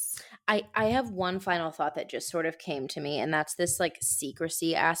thoughts? I have one final thought that just sort of came to me, and that's this like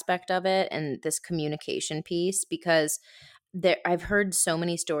secrecy aspect of it and this communication piece, because I've heard so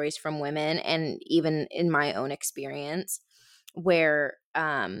many stories from women, and even in my own experience, where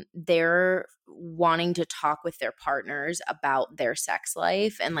they're wanting to talk with their partners about their sex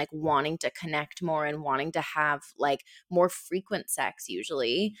life and like wanting to connect more and wanting to have like more frequent sex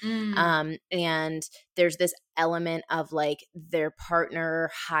usually. And there's this element of like their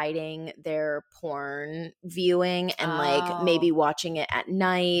partner hiding their porn viewing and like maybe watching it at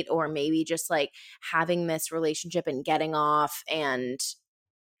night, or maybe just like having this relationship and getting off and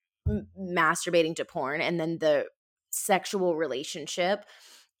masturbating to porn, and then the sexual relationship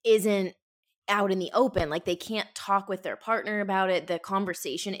isn't out in the open. Like they can't talk with their partner about it. The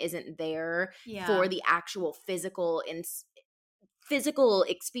conversation isn't there for the actual physical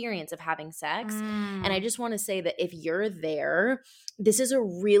experience of having sex. And I just want to say that if you're there, this is a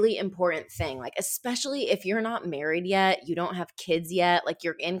really important thing. Like, especially if you're not married yet, you don't have kids yet, like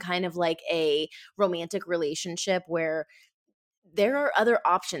you're in kind of like a romantic relationship where there are other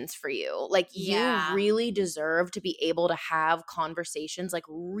options for you. Like you really deserve to be able to have conversations, like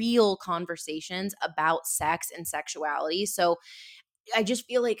real conversations about sex and sexuality. So I just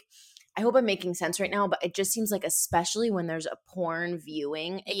feel like, I hope I'm making sense right now, but it just seems like, especially when there's a porn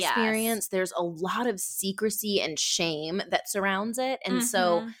viewing experience, there's a lot of secrecy and shame that surrounds it. And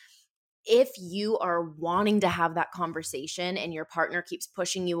so if you are wanting to have that conversation and your partner keeps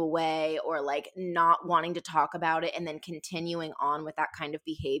pushing you away or like not wanting to talk about it and then continuing on with that kind of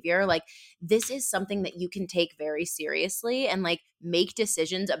behavior, like this is something that you can take very seriously and like make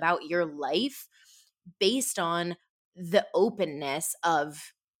decisions about your life based on the openness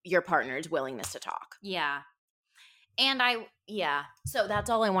of your partner's willingness to talk. Yeah. And so that's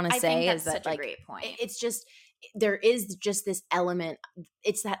all I want to say, think is that's that such like a great point. it's just, there is just this element,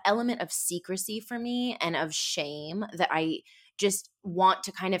 it's that element of secrecy for me and of shame that I just want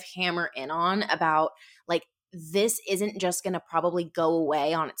to kind of hammer in on about, like, this isn't just going to probably go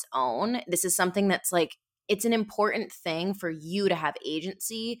away on its own. This is something that's like, it's an important thing for you to have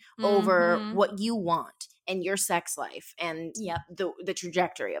agency over what you want and your sex life and the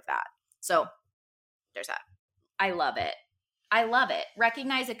trajectory of that. So there's that. I love it. I love it.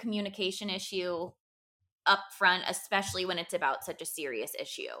 Recognize a communication issue up front, especially when it's about such a serious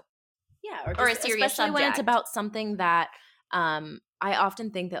issue. Yeah, or a serious especially when it's subject. about something that I often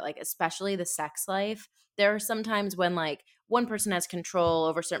think that, like, especially the sex life, there are some times when like one person has control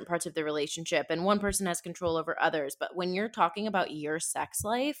over certain parts of the relationship and one person has control over others. But when you're talking about your sex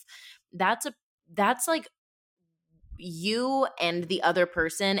life, that's like you and the other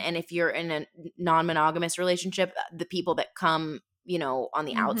person. And if you're in a non-monogamous relationship, the people that come, you know, on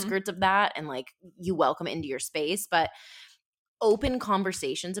the outskirts of that and like you welcome into your space. But open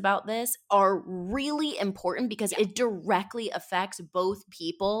conversations about this are really important because it directly affects both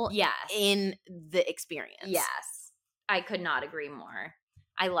people in the experience. Yes. I could not agree more.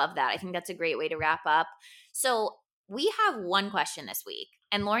 I love that. I think that's a great way to wrap up. So we have one question this week,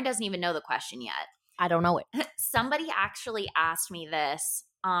 and Lauren doesn't even know the question yet. I don't know it. Somebody actually asked me this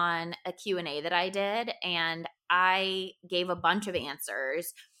on a Q&A that I did, and I gave a bunch of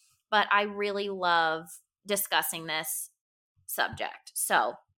answers, but I really love discussing this subject.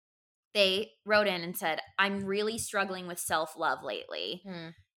 So they wrote in and said, I'm really struggling with self-love lately.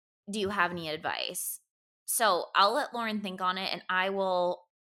 Do you have any advice? So I'll let Lauren think on it, and I will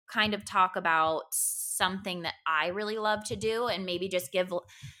kind of talk about something that I really love to do and maybe just give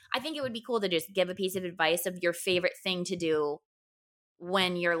 – I think it would be cool to just give a piece of advice of your favorite thing to do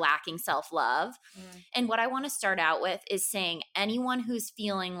when you're lacking self-love. And what I want to start out with is saying anyone who's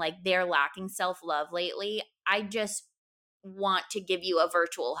feeling like they're lacking self-love lately, I just want to give you a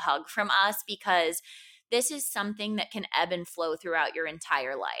virtual hug from us because this is something that can ebb and flow throughout your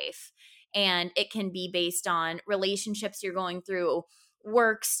entire life. And it can be based on relationships you're going through,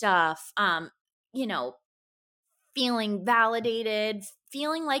 work stuff, you know, feeling validated,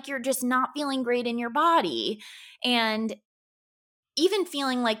 feeling like you're just not feeling great in your body, and even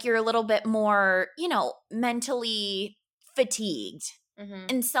feeling like you're a little bit more, you know, mentally fatigued.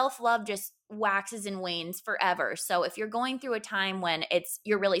 And self-love just waxes and wanes forever. So if you're going through a time when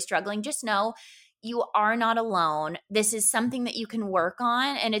you're really struggling, just know you are not alone. This is something that you can work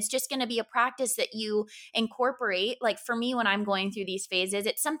on, and it's just going to be a practice that you incorporate. Like for me, when I'm going through these phases,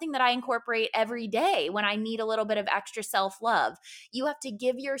 it's something that I incorporate every day when I need a little bit of extra self-love. You have to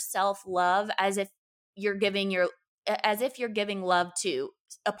give yourself love as if you're giving love to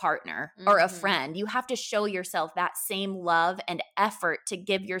a partner or a friend. You have to show yourself that same love and effort to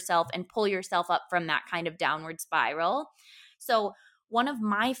give yourself and pull yourself up from that kind of downward spiral. So one of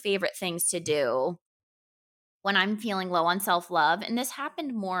my favorite things to do when I'm feeling low on self-love, and this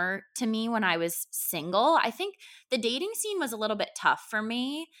happened more to me when I was single, I think the dating scene was a little bit tough for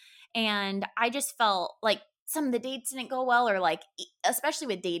me. And I just felt like some of the dates didn't go well, or like, especially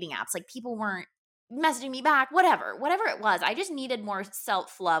with dating apps, like people weren't messaging me back, whatever it was. I just needed more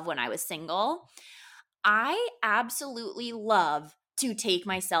self-love when I was single. I absolutely love to take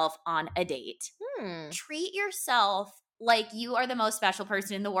myself on a date. Treat yourself like you are the most special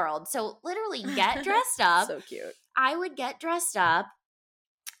person in the world. So literally get dressed up. So cute. I would get dressed up,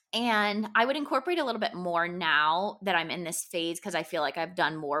 and I would incorporate a little bit more now that I'm in this phase because I feel like I've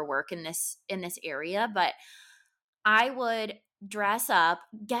done more work in this area. But I would dress up,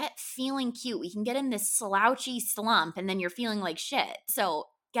 get feeling cute. We can get in this slouchy slump and then you're feeling like shit. So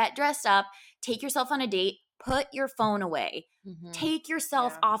get dressed up, take yourself on a date, put your phone away, take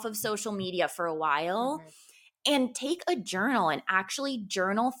yourself off of social media for a while, and take a journal and actually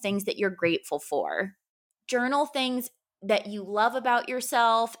journal things that you're grateful for. Journal things that you love about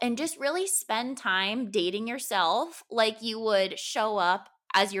yourself, and just really spend time dating yourself like you would show up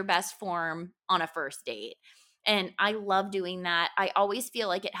as your best form on a first date. And I love doing that. I always feel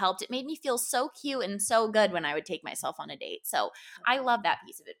like it helped. It made me feel so cute and so good when I would take myself on a date. So I love that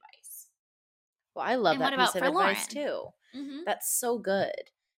piece of advice. Well, I love that piece of advice too. That's so good.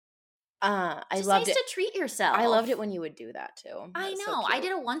 I loved it. To treat yourself. I loved it when you would do that too. I know. I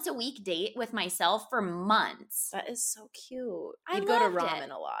did a once a week date with myself for months. That is so cute. You'd go to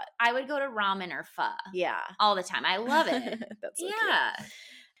ramen a lot. I would go to ramen or pho. Yeah. All the time. I love it. That's so cute.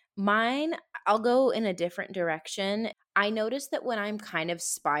 Mine, I'll go in a different direction. I notice that when I'm kind of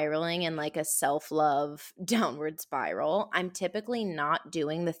spiraling in like a self-love downward spiral, I'm typically not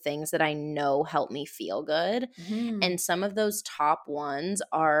doing the things that I know help me feel good. And some of those top ones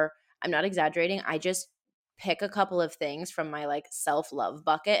are, I'm not exaggerating, I just pick a couple of things from my like self-love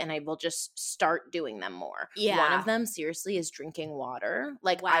bucket and I will just start doing them more. One of them seriously is drinking water.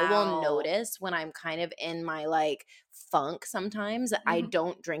 Like I will notice when I'm kind of in my like funk sometimes that I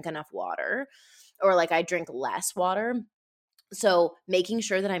don't drink enough water, or like I drink less water. So making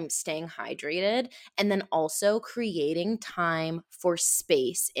sure that I'm staying hydrated, and then also creating time for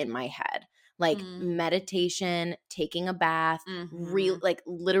space in my head. Like meditation, taking a bath, like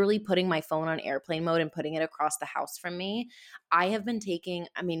literally putting my phone on airplane mode and putting it across the house from me. I have been taking,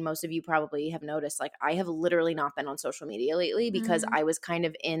 I mean, most of you probably have noticed, like I have literally not been on social media lately because I was kind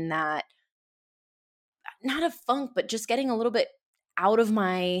of in that, not a funk, but just getting a little bit out of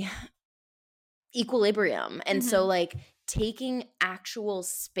my equilibrium. And so like taking actual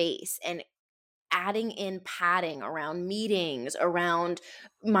space and adding in padding around meetings, around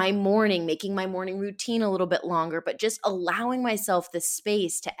my morning, making my morning routine a little bit longer, but just allowing myself the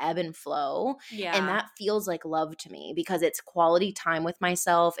space to ebb and flow. Yeah. And that feels like love to me because it's quality time with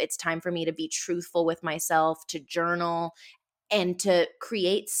myself. It's time for me to be truthful with myself, to journal, and to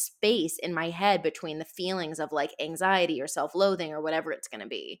create space in my head between the feelings of like anxiety or self-loathing or whatever it's going to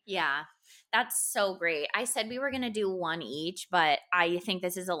be. Yeah. That's so great. I said we were going to do one each, but I think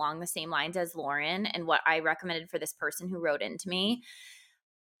this is along the same lines as Lauren and what I recommended for this person who wrote into me.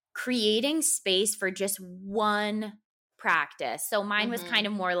 Creating space for just one practice. So mine was kind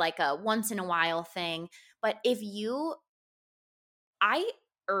of more like a once in a while thing. But I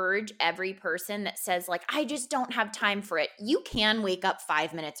urge every person that says like, I just don't have time for it. You can wake up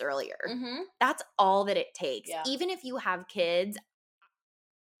 5 minutes earlier. That's all that it takes. Yeah. Even if you have kids.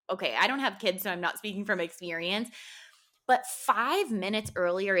 Okay, I don't have kids, so I'm not speaking from experience, but 5 minutes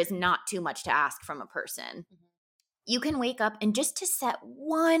earlier is not too much to ask from a person. You can wake up and just to set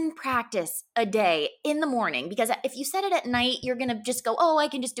one practice a day in the morning, because if you set it at night, you're going to just go, oh, I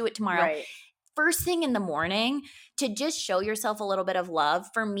can just do it tomorrow. Right. First thing in the morning, to just show yourself a little bit of love.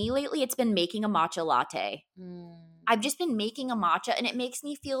 For me lately, it's been making a matcha latte. I've just been making a matcha and it makes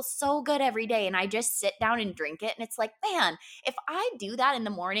me feel so good every day. And I just sit down and drink it. And it's like, man, if I do that in the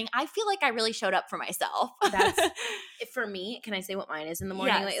morning, I feel like I really showed up for myself. That's for me. Can I say what mine is in the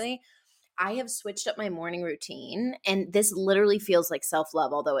morning lately? I have switched up my morning routine, and this literally feels like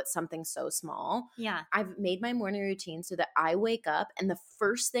self-love, although it's something so small. Yeah. I've made my morning routine so that I wake up and the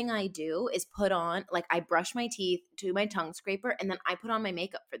first thing I do is put on, like I brush my teeth, do my tongue scraper, and then I put on my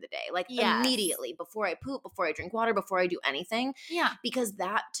makeup for the day. Like immediately before I poop, before I drink water, before I do anything. Yeah. Because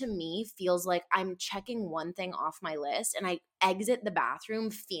that to me feels like I'm checking one thing off my list and I exit the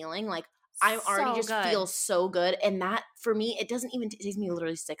bathroom feeling like I already just feel so good. And that for me, it doesn't even, it takes me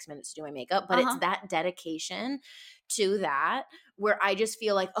literally 6 minutes to do my makeup, but it's that dedication to that where I just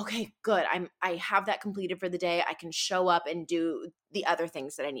feel like, okay, good. I have that completed for the day. I can show up and do the other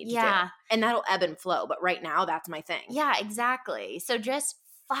things that I need to do. And that'll ebb and flow. But right now that's my thing. Yeah, exactly. So just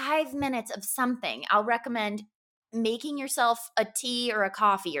 5 minutes of something. I'll recommend making yourself a tea or a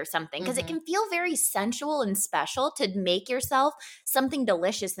coffee or something, because it can feel very sensual and special to make yourself something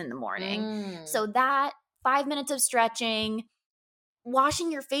delicious in the morning. So that 5 minutes of stretching,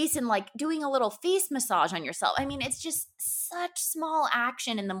 washing your face and like doing a little face massage on yourself. I mean, it's just such small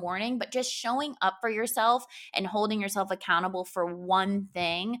action in the morning, but just showing up for yourself and holding yourself accountable for one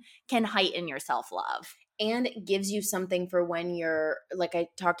thing can heighten your self-love. And it gives you something for when you're, like I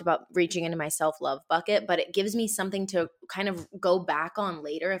talked about reaching into my self-love bucket, but it gives me something to kind of go back on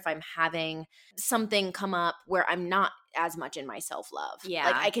later if I'm having something come up where I'm not as much in my self-love. Yeah.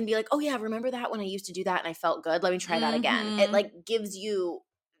 Like I can be like, oh yeah, remember that when I used to do that and I felt good? Let me try that again. It like gives you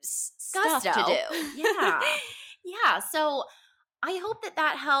stuff to do. Yeah. Yeah. So I hope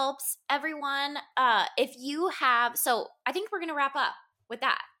that helps everyone. If you have, so I think we're going to wrap up with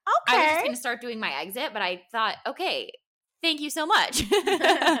that. Okay. I was just going to start doing my exit, but I thought, okay, thank you so much.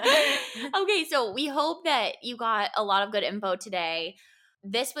 Okay, so we hope that you got a lot of good info today.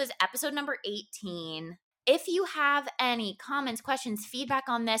 This was episode number 18. If you have any comments, questions, feedback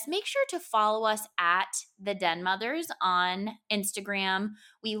on this, make sure to follow us at The Den Mothers on Instagram.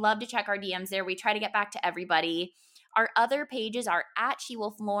 We love to check our DMs there. We try to get back to everybody. Our other pages are at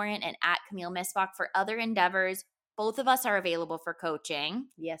SheWolfLauren and at Camille Misbach for other endeavors. Both of us are available for coaching.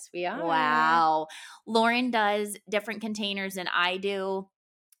 Yes, we are. Wow. Lauren does different containers than I do.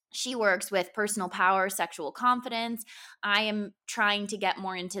 She works with personal power, sexual confidence. I am trying to get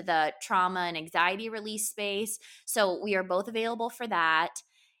more into the trauma and anxiety release space. So we are both available for that.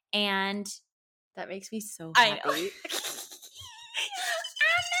 And that makes me so happy. I know.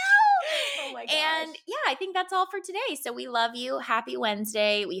 Oh my gosh. And yeah, I think that's all for today. So we love you. Happy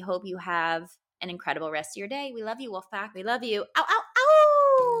Wednesday. We hope you have an incredible rest of your day. We love you, Wolfpack. We love you. Ow,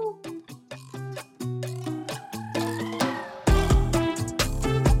 ow, ow!